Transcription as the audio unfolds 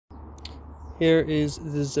Here is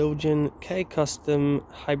the Zildjian K Custom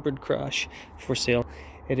Hybrid Crash for sale.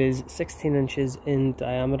 It is 16 inches in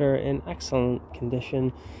diameter, in excellent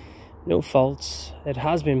condition, no faults. It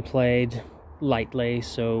has been played lightly,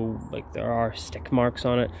 so like there are stick marks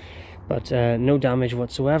on it, but no damage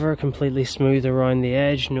whatsoever. Completely smooth around the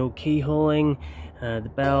edge, no keyholing.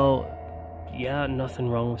 The bell, yeah, nothing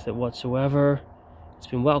wrong with it whatsoever. It's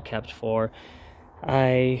been well kept for.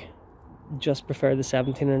 I just prefer the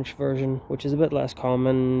 17-inch version, which is a bit less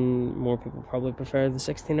common. More people probably prefer the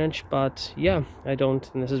 16-inch, but yeah, I don't,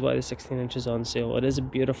 and this is why the 16-inch is on sale. It is a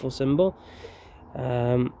beautiful symbol.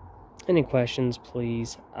 Any questions,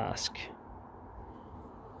 please ask.